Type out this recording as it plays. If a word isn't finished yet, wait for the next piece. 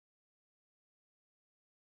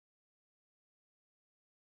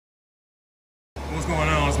What's going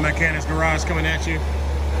on? It's Mechanics Garage coming at you.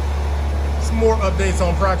 Some more updates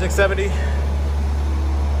on Project 70. We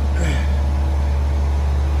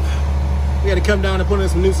had to come down and put in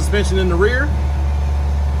some new suspension in the rear.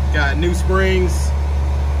 Got new springs,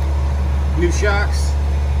 new shocks.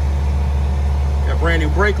 Got brand new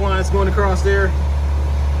brake lines going across there.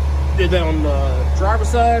 Did that on the driver's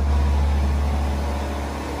side.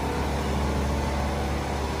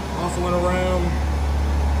 Also went around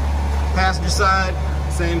passenger side,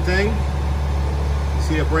 same thing.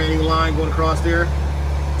 See a brand new line going across there.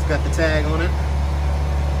 It's got the tag on it.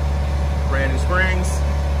 Brand new springs,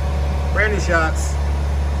 brand new shocks.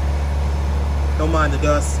 Don't mind the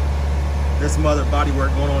dust. There's some other body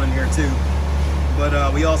work going on in here too.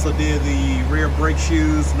 But we also did the rear brake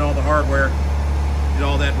shoes and all the hardware. Did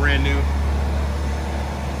all that brand new.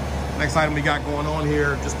 Next item we got going on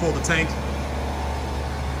here, just pulled the tank.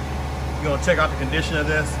 We're gonna check out the condition of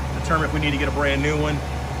this, determine if we need to get a brand new one,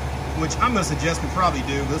 which I'm gonna suggest we probably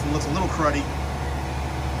do. This one looks a little cruddy.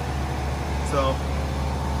 So,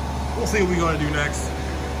 we'll see what we're gonna do next.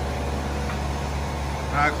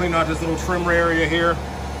 I cleaned out this little trim area here.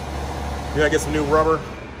 We gotta get some new rubber.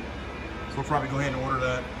 So we'll probably go ahead and order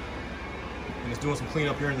that. And it's doing some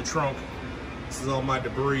cleanup here in the trunk. This is all my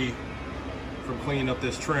debris from cleaning up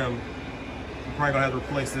this trim. I'm probably gonna have to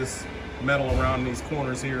replace this metal around these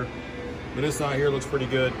corners here. But this side here looks pretty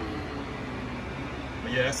good.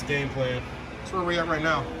 But yeah, that's the game plan. That's where we're at right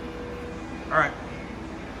now. All right,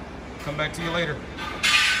 come back to you later.